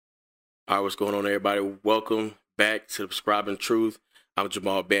All right, what's going on, everybody? Welcome back to Prescribing Truth. I'm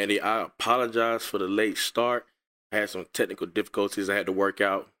Jamal Bandy. I apologize for the late start. I had some technical difficulties I had to work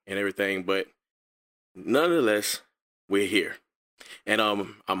out and everything, but nonetheless, we're here. And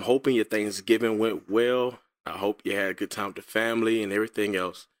I'm hoping your Thanksgiving went well. I hope you had a good time with the family and everything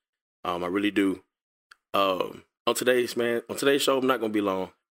else. I really do. On today's show, I'm not gonna be long.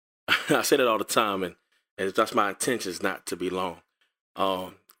 I say that all the time, and that's my intentions not to be long.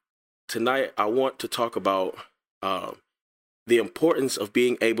 Um, Tonight, I want to talk about the importance of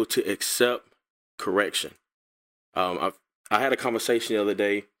being able to accept correction. I had a conversation the other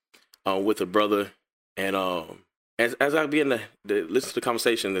day with a brother, and as I began to listen to the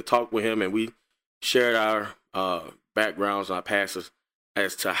conversation, to talk with him, and we shared our backgrounds and our pasts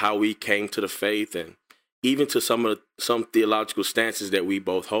as to how we came to the faith, and even to some theological stances that we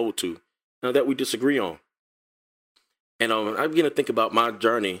both hold to, that we disagree on. And I began to think about my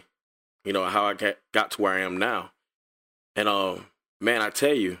journey. How I got to where I am now. And man, I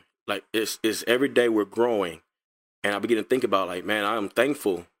tell you, like it's every day we're growing. And I begin to think about, like, man, I'm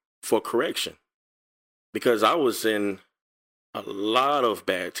thankful for correction. Because I was in a lot of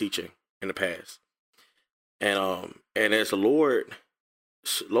bad teaching in the past. And as the Lord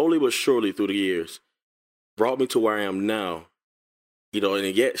slowly but surely through the years brought me to where I am now,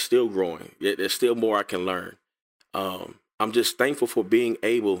 and yet still growing. Yet there's still more I can learn. I'm just thankful for being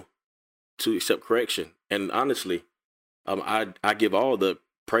able to accept correction. And honestly, I give all the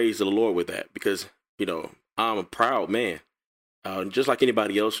praise to the Lord with that, because, I'm a proud man. Just like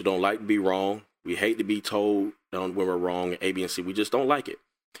anybody else who don't like to be wrong. We hate to be told when we're wrong, A, B, and C. We just don't like it.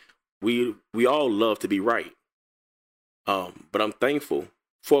 We all love to be right. But I'm thankful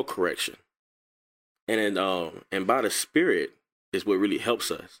for correction. And by the Spirit is what really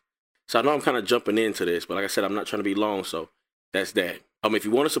helps us. So I know I'm kind of jumping into this, but like I said, I'm not trying to be long, so that's that. If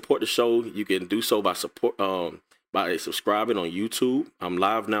you want to support the show, you can do so by subscribing on YouTube. I'm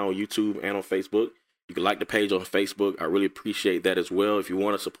live now on YouTube and on Facebook. You can like the page on Facebook. I really appreciate that as well. If you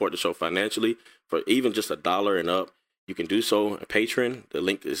want to support the show financially for even just $1 and up, you can do so on Patreon. The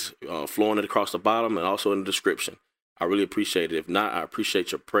link is flowing across the bottom and also in the description. I really appreciate it. If not, I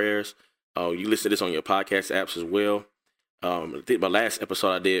appreciate your prayers. You listen to this on your podcast apps as well. I think my last episode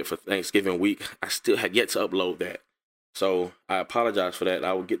I did for Thanksgiving week, I still had yet to upload that. So I apologize for that.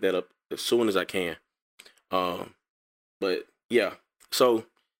 I will get that up as soon as I can. But yeah, so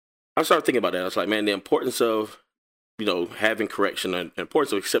I started thinking about that. I was like, man, the importance of, having correction and the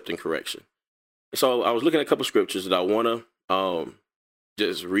importance of accepting correction. So I was looking at a couple scriptures that I want to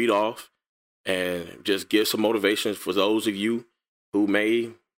just read off and just give some motivation for those of you who may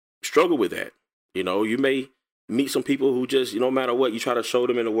struggle with that. You may meet some people who just, no matter what, you try to show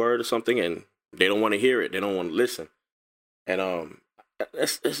them in the word or something, and they don't want to hear it. They don't want to listen. And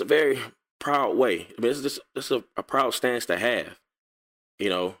it's a very proud way. I mean, it's a proud stance to have,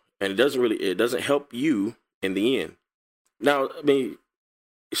 and it doesn't help you in the end. Now, I mean,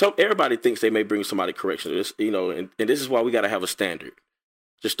 everybody thinks they may bring somebody correction. And this is why we got to have a standard.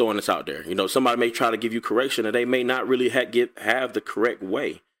 Just throwing this out there. Somebody may try to give you correction, and they may not really have the correct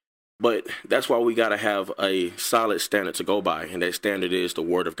way. But that's why we got to have a solid standard to go by, and that standard is the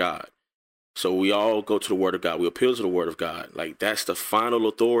Word of God. So we all go to the Word of God. We appeal to the Word of God. Like, that's the final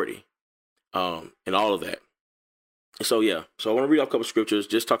authority and all of that. So, yeah. So I want to read off a couple scriptures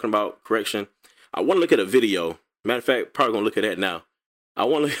just talking about correction. I want to look at a video. Matter of fact, probably going to look at that now. I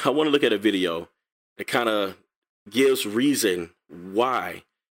want to look at a video that kind of gives reason why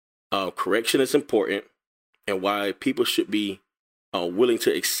correction is important and why people should be willing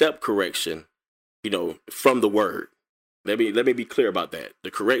to accept correction, from the Word. Let me be clear about that.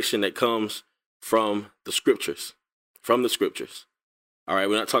 The correction that comes from the scriptures. All right,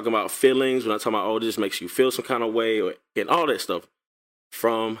 we're not talking about feelings. We're not talking about, this makes you feel some kind of way and all that stuff.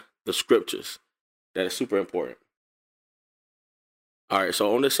 From the scriptures. That is super important. All right,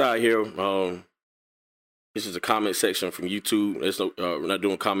 so on this side here, this is a comment section from YouTube. We're not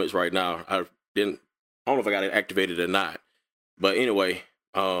doing comments right now. I don't know if I got it activated or not. But anyway,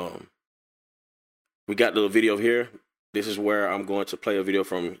 we got the video here. This is where I'm going to play a video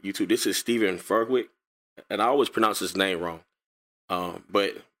from YouTube. This is Stephen Furwick, and I always pronounce his name wrong.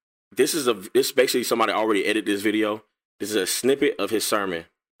 But this is basically somebody already edited this video. This is a snippet of his sermon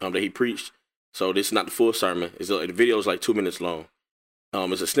that he preached. So this is not the full sermon. The video is like 2 minutes long.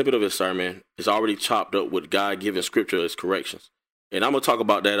 It's a snippet of his sermon. It's already chopped up with God giving scripture as corrections. And I'm going to talk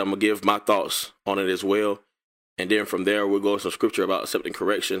about that. I'm going to give my thoughts on it as well. And then from there, we'll go to some scripture about accepting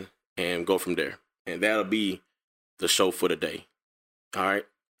correction and go from there. And that'll be the show for the day. All right.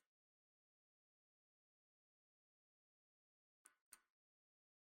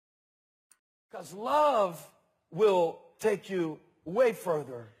 Because love will take you way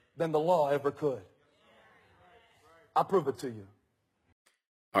further than the law ever could. I'll prove it to you.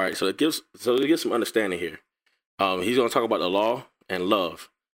 All right, so it gives some understanding here. He's going to talk about the law and love.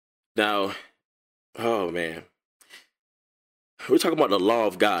 Now, oh man, we're talking about the law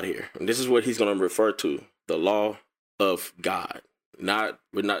of God here, and this is what he's going to refer to: the law of God.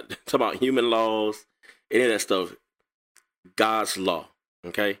 We're not talking about human laws, any of that stuff. God's law,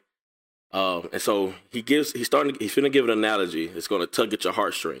 okay? And so he's going to give an analogy. It's going to tug at your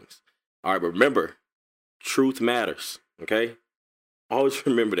heartstrings. All right, but remember, truth matters, okay? Always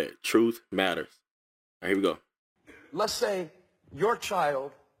remember that. Truth matters. All right, here we go. Let's say your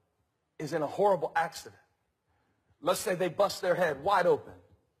child is in a horrible accident. Let's say they bust their head wide open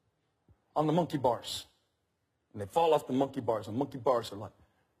on the monkey bars. And they fall off the monkey bars, and monkey bars are like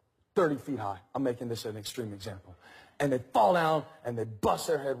 30 feet high. I'm making this an extreme example. And they fall down, and they bust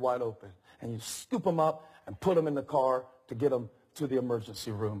their head wide open. And you scoop them up and put them in the car to get them to the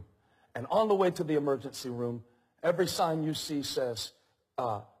emergency room. And on the way to the emergency room, every sign you see says,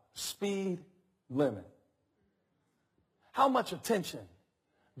 speed limit. How much attention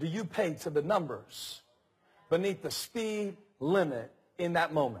do you pay to the numbers beneath the speed limit in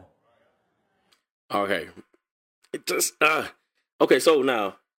that moment? Okay. Okay, so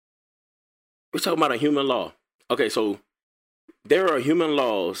now we're talking about a human law. Okay, so there are human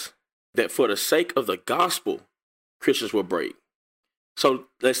laws that for the sake of the gospel, Christians will break. So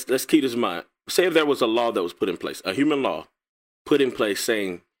let's keep this in mind. Say if there was a law that was put in place, a human law put in place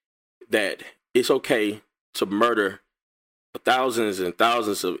saying that it's okay to murder thousands and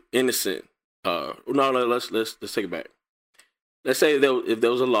thousands of innocent. Let's take it back. Let's say if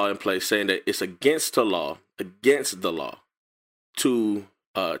there was a law in place saying that it's against the law to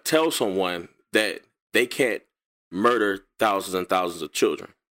tell someone that they can't murder thousands and thousands of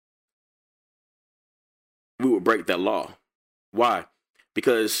children. We would break that law. Why?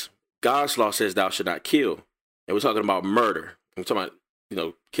 Because God's law says thou should not kill. And we're talking about murder. We're talking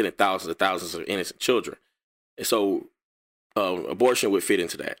about, killing thousands and thousands of innocent children. And so abortion would fit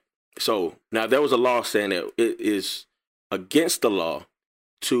into that. So now there was a law saying that it is against the law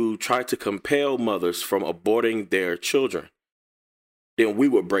to try to compel mothers from aborting their children. Then we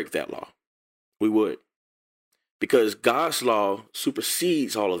would break that law. We would. Because God's law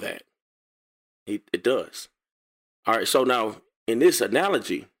supersedes all of that. It does. All right, so now in this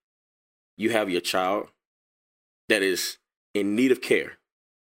analogy, you have your child that is in need of care.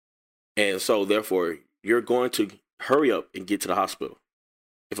 And so therefore, you're going to hurry up and get to the hospital.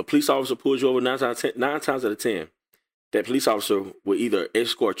 If a police officer pulls you over 9 times out of 10, that police officer will either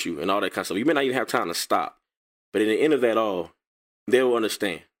escort you and all that kind of stuff. You may not even have time to stop. But at the end of that all, they'll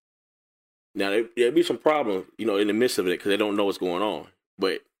understand. Now, there'll be some problem, in the midst of it because they don't know what's going on.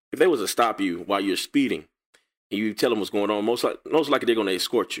 But if they was to stop you while you're speeding and you tell them what's going on, most likely they're going to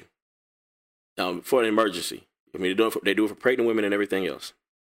escort you for an emergency. I mean, they do it for pregnant women and everything else.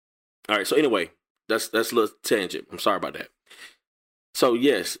 All right. So anyway, that's a little tangent. I'm sorry about that. So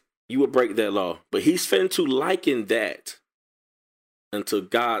yes, you would break that law, but he's finna to liken that unto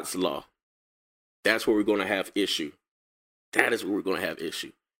God's law. That's where we're going to have issue. That is where we're going to have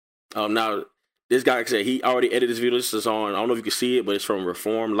issue. Now, this guy said he already edited this video. This is on, I don't know if you can see it, but it's from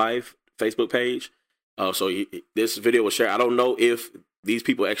Reform Life Facebook page. This video was shared. I don't know if these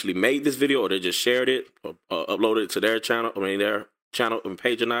people actually made this video or they just shared it or uploaded it to their channel. Their channel and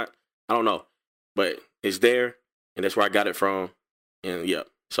page or not. I don't know, but it's there, and that's where I got it from. And yeah,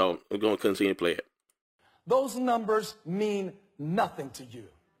 so I'm going to continue to play it. Those numbers mean nothing to you.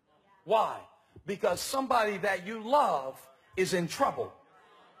 Why? Because somebody that you love is in trouble.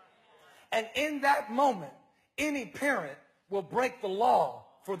 And in that moment, any parent will break the law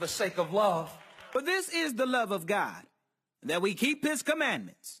for the sake of love. For this is the love of God, that we keep his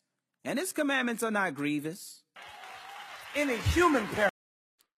commandments. And his commandments are not grievous. Any human parent.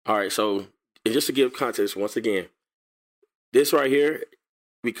 All right, so just to give context once again, this right here,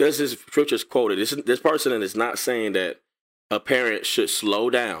 because this scripture is quoted, this person is not saying that a parent should slow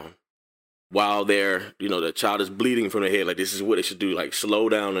down while the child is bleeding from the head. Like, this is what they should do, like slow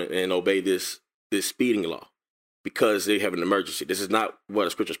down and obey this speeding law because they have an emergency. This is not what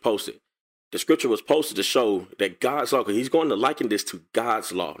the scripture is posted. The scripture was posted to show that God's law, because he's going to liken this to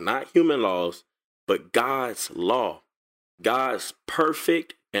God's law, not human laws, but God's law, God's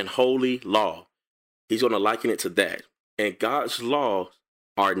perfect and holy law. He's going to liken it to that. And God's laws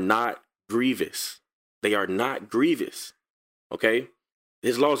are not grievous. They are not grievous. Okay?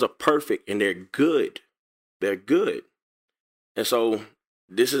 His laws are perfect and they're good. They're good. And so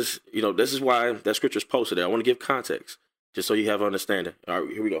this is why that scripture is posted there. I want to give context just so you have understanding. All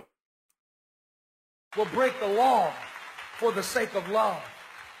right, here we go. will break the law for the sake of love.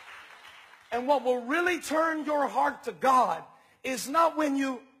 And what will really turn your heart to God is not when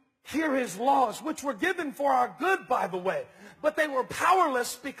you hear his laws, which were given for our good, by the way, but they were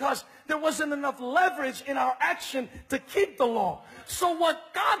powerless because there wasn't enough leverage in our action to keep the law. So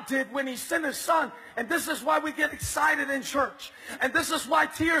what God did when he sent his son, and this is why we get excited in church, and this is why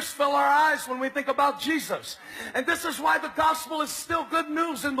tears fill our eyes when we think about Jesus, and this is why the gospel is still good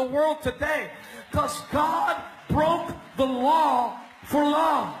news in the world today, because God broke the law for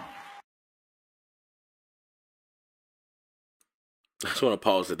love. I just want to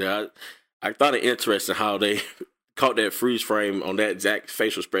pause it there. I thought it interesting how they caught that freeze frame on that exact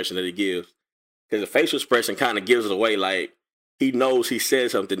facial expression that he gives. Because the facial expression kind of gives it away, like he knows he said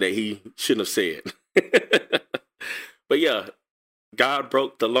something that he shouldn't have said. But yeah, God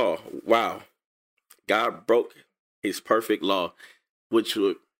broke the law. Wow. God broke his perfect law, which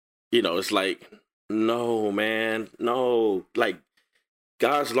would, it's like, no, man, no. Like,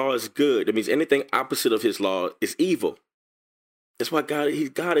 God's law is good. That means anything opposite of his law is evil. That's why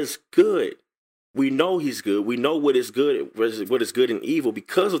God is good. We know he's good. We know what is good and evil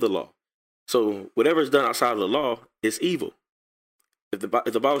because of the law. So whatever is done outside of the law is evil. If the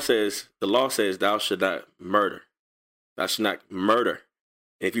Bible says, the law says, thou should not murder. Thou should not murder.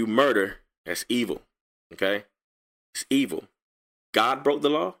 And if you murder, that's evil. Okay? It's evil. God broke the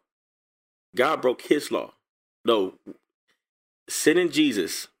law. God broke his law. No, sin in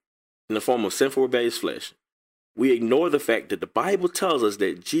Jesus in the form of sinful rebellious flesh. We ignore the fact that the Bible tells us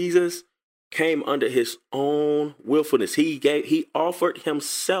that Jesus came under his own willfulness. He offered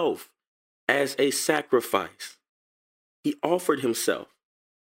himself as a sacrifice. He offered himself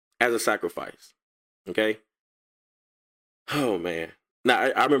as a sacrifice. Okay? Oh, man. Now,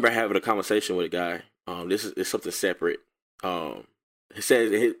 I remember having a conversation with a guy. This is something separate. He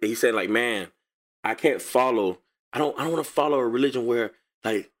said, like, man, I can't follow. I don't want to follow a religion where,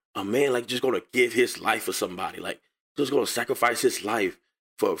 like, a man like just gonna give his life for somebody, like just gonna sacrifice his life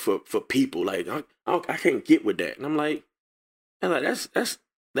for people. Like I can't get with that. And I'm like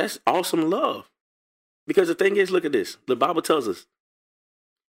that's awesome love. Because the thing is, look at this. The Bible tells us,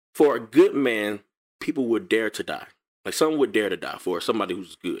 for a good man, people would dare to die. Like someone would dare to die for somebody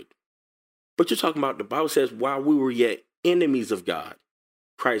who's good. But you're talking about, the Bible says, while we were yet enemies of God,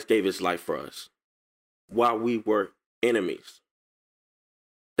 Christ gave his life for us. While we were enemies.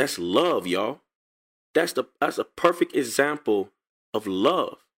 That's love, y'all. That's a perfect example of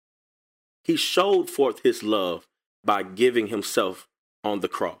love. He showed forth his love by giving himself on the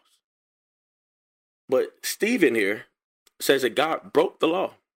cross. But Stephen here says that God broke the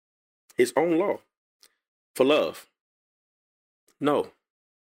law, his own law, for love. No.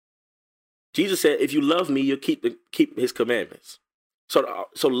 Jesus said, if you love me, you'll keep his commandments. So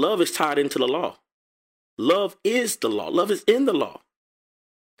love is tied into the law. Love is the law. Love is in the law.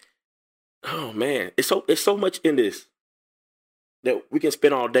 Oh man, it's so much in this that we can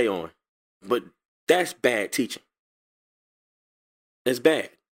spend all day on, but that's bad teaching. That's bad.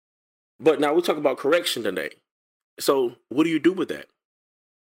 But now we're talking about correction today. So what do you do with that?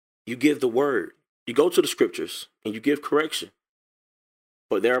 You give the word. You go to the scriptures and you give correction.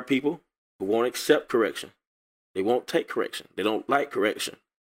 But there are people who won't accept correction. They won't take correction. They don't like correction.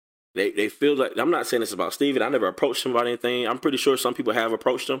 They feel like, I'm not saying this about Stephen. I never approached him about anything. I'm pretty sure some people have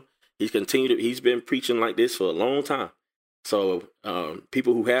approached him. He's been preaching like this for a long time. So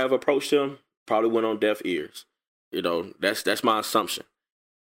people who have approached him probably went on deaf ears. That's my assumption.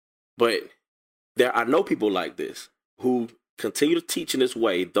 But I know people like this who continue to teach in this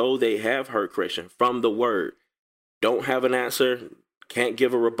way, though they have heard correction from the word, don't have an answer, can't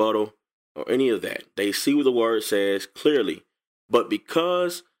give a rebuttal or any of that. They see what the word says clearly, but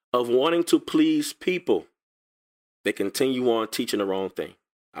because of wanting to please people, they continue on teaching the wrong thing.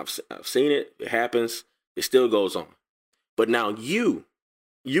 I've seen it. It happens. It still goes on. But now you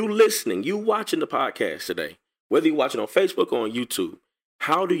listening, you watching the podcast today, whether you're watching on Facebook or on YouTube,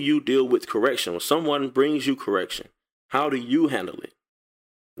 how do you deal with correction? When someone brings you correction, how do you handle it?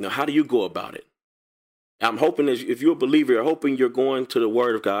 How do you go about it? I'm hoping if you're a believer, you're hoping you're going to the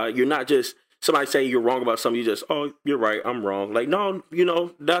word of God. You're not just somebody say you're wrong about something. You just, oh, you're right, I'm wrong. Like, no,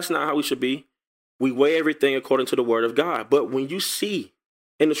 that's not how we should be. We weigh everything according to the word of God. But when you see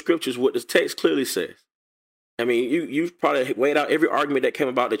in the scriptures what the text clearly says, I mean, you've probably weighed out every argument that came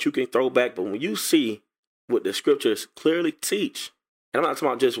about that you can throw back. But when you see what the scriptures clearly teach, and I'm not talking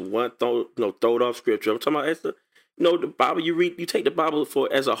about just one throwed off scripture. I'm talking about the Bible. You take the Bible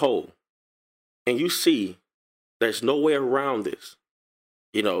as a whole, and you see there's no way around this.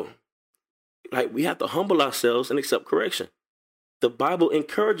 Like we have to humble ourselves and accept correction. The Bible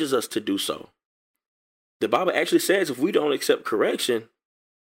encourages us to do so. the Bible actually says if we don't accept correction,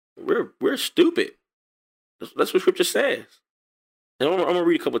 we're stupid. That's what Scripture says. And I'm gonna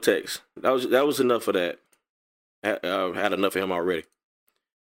read a couple texts. That was enough of that. I had enough of him already.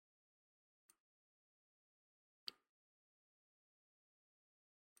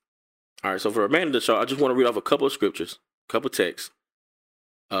 All right, so for the remainder of the show, I just want to read off a couple of scriptures, a couple of texts.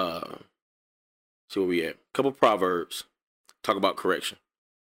 See where we at. A couple of Proverbs. Talk about correction.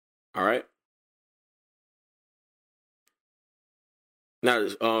 All right. Now,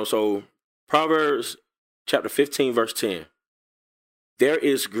 so Proverbs chapter 15, verse 10. There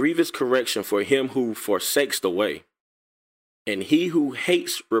is grievous correction for him who forsakes the way, and he who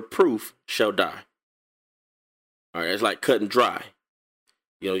hates reproof shall die. All right, it's like cut and dry.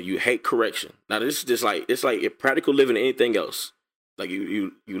 You know, you hate correction. Now, this is just like, it's like practical living and anything else. Like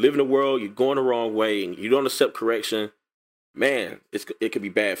you live in the world, you're going the wrong way, and you don't accept correction. Man, it could be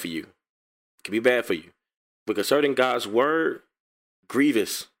bad for you. It could be bad for you. But concerning God's word,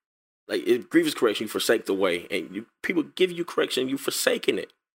 grievous. Like grievous correction, you forsake the way. And people give you correction, you forsaking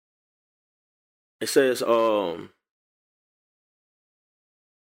it. It says,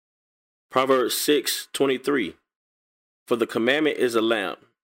 Proverbs 6:23. For the commandment is a lamp,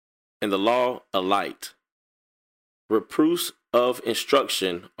 and the law a light. Reproofs of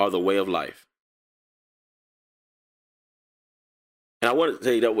instruction are the way of life. And I wanted to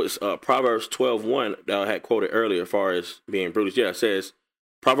say that was Proverbs 12:1 that I had quoted earlier as far as being brutish. Yeah, it says,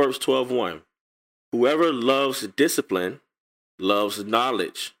 Proverbs 12:1. Whoever loves discipline loves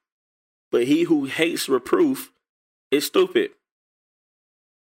knowledge, but he who hates reproof is stupid.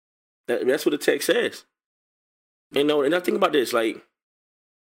 That's what the text says. You know, and I think about this, like,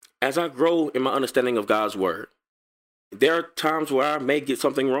 as I grow in my understanding of God's word, there are times where I may get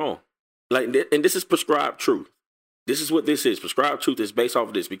something wrong. Like, and this is prescribed truth. This is what this is. Prescribed truth is based off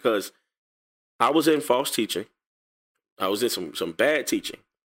of this, because I was in false teaching. I was in some bad teaching.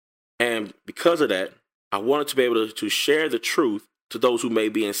 And because of that, I wanted to be able to share the truth to those who may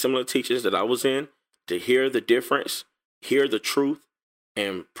be in similar teachings that I was in, to hear the difference, hear the truth,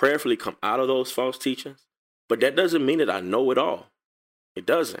 and prayerfully come out of those false teachings. But that doesn't mean that I know it all. It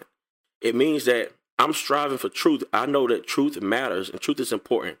doesn't. It means that I'm striving for truth. I know that truth matters and truth is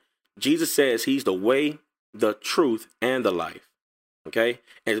important. Jesus says he's the way, the truth, and the life. Okay?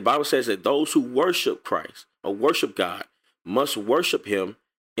 And the Bible says that those who worship Christ or worship God must worship him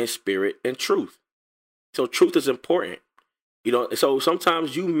in spirit and truth. So truth is important. You know, so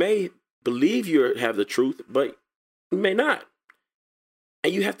sometimes you may believe you have the truth, but you may not.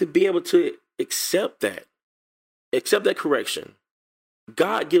 And you have to be able to accept that. Accept that correction.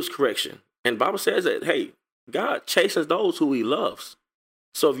 God gives correction. And the Bible says that, hey, God chastens those who he loves.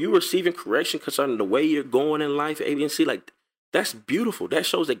 So if you're receiving correction concerning the way you're going in life, A, B, and C, like, that's beautiful. That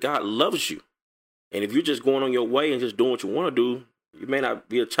shows that God loves you. And if you're just going on your way and just doing what you want to do, you may not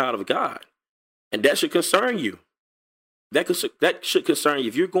be a child of God. And that should concern you. That should concern you.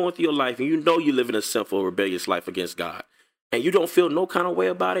 If you're going through your life and you know you're living a sinful, rebellious life against God, and you don't feel no kind of way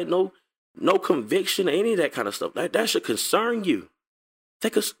about it, no conviction, any of that kind of stuff, that should concern you.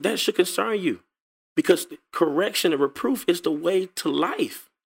 That should concern you. Because correction and reproof is the way to life.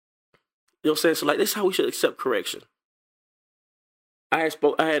 You know what I'm saying? So like, this is how we should accept correction. I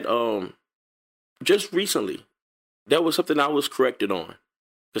had just recently, there was something I was corrected on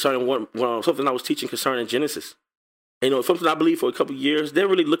concerning something I was teaching concerning Genesis. And, you know, something I believe for a couple of years. Didn't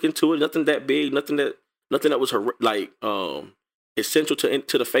really look into it. Nothing that big. Nothing that was like essential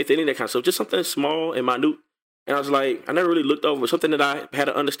to the faith. Any of that kind of stuff. Just something small and minute. And I was like, I never really looked over something that I had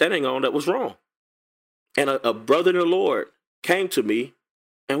an understanding on that was wrong. And a brother in the Lord came to me,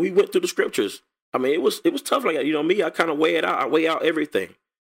 and we went through the scriptures. I mean, it was tough. Like, you know, me, I kind of weigh it out. I weigh out everything.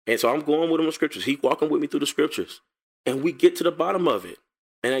 And so I'm going with him in the scriptures. He's walking with me through the scriptures. And we get to the bottom of it.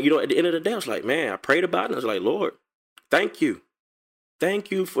 And, you know, at the end of the day, I was like, man, I prayed about it. And I was like, Lord, thank you. Thank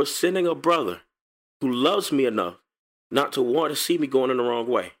you for sending a brother who loves me enough not to want to see me going in the wrong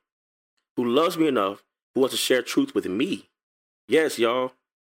way. Who loves me enough, who wants to share truth with me. Yes, y'all.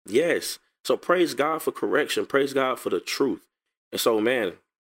 Yes. So praise God for correction. Praise God for the truth. And so, man,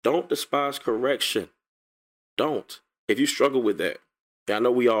 don't despise correction. Don't. If you struggle with that, I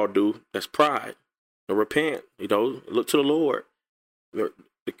know we all do. That's pride. And repent. You know, look to the Lord. The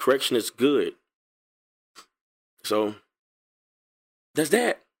correction is good. So that's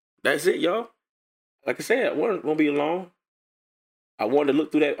that. That's it, y'all. Like I said, I won't be long. I wanted to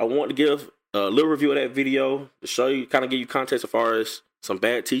look through that. I wanted to give a little review of that video to show you, kind of give you context as far as some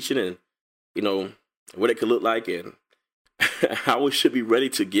bad teaching and, you know, what it could look like and how we should be ready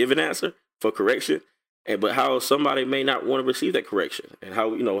to give an answer for correction, but how somebody may not want to receive that correction and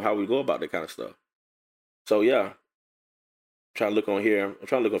how, you know, how we go about that kind of stuff. So yeah, I'm trying to look on here. I'm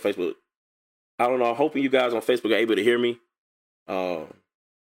trying to look on Facebook. I don't know. I'm hoping you guys on Facebook are able to hear me.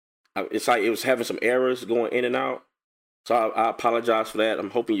 It's like it was having some errors going in and out. So I apologize for that.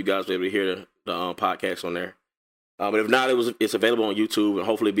 I'm hoping you guys will be able to hear the podcast on there. But if not, it's available on YouTube and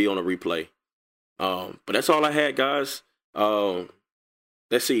hopefully be on a replay. But that's all I had, guys.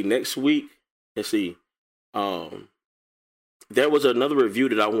 Let's see. Next week, let's see. There was another review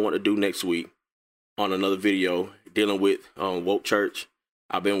that I want to do next week on another video dealing with Woke Church.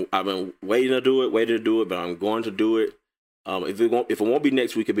 I've been waiting to do it, but I'm going to do it. If it won't be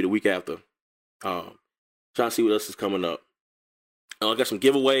next week, it'll be the week after. Trying to see what else is coming up. I got some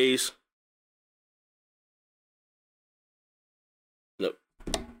giveaways. Look.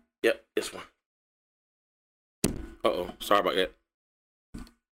 Yep, this one. Uh-oh, sorry about that.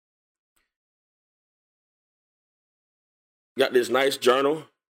 Got this nice journal.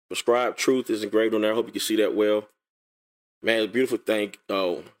 Prescribed Truth is engraved on there. I hope you can see that well. Man, it's a beautiful thing.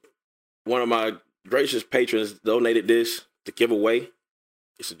 One of my gracious patrons donated this to give away.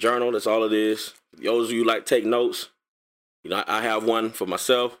 It's a journal. That's all it is. Those of you like take notes, I have one for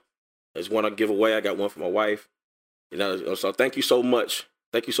myself. There's one I give away. I got one for my wife. So thank you so much.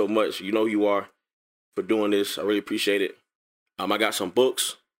 Thank you so much. You know who you are for doing this. I really appreciate it. I got some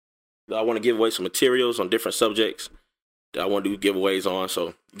books that I want to give away, some materials on different subjects that I want to do giveaways on.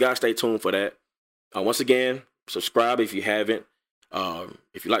 So you guys stay tuned for that. Once again, subscribe if you haven't.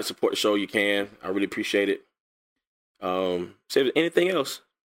 If you like to support the show, you can. I really appreciate it. Say anything else?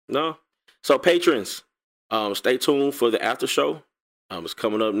 No? So patrons, stay tuned for the after show. It's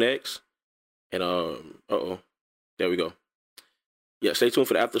coming up next. And there we go. Yeah, stay tuned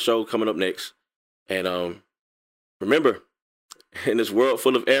for the after show coming up next. And remember, in this world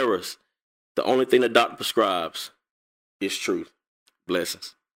full of errors, the only thing the doctor prescribes is truth.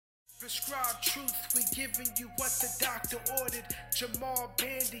 Blessings. Prescribe truth, we giving you what the doctor ordered. Jamal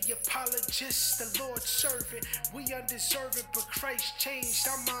Bandy, apologist, the Lord's servant. We undeserving, but Christ changed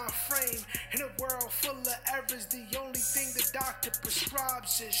our mind frame. In a world full of errors, the only thing the doctor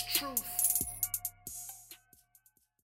prescribes is truth.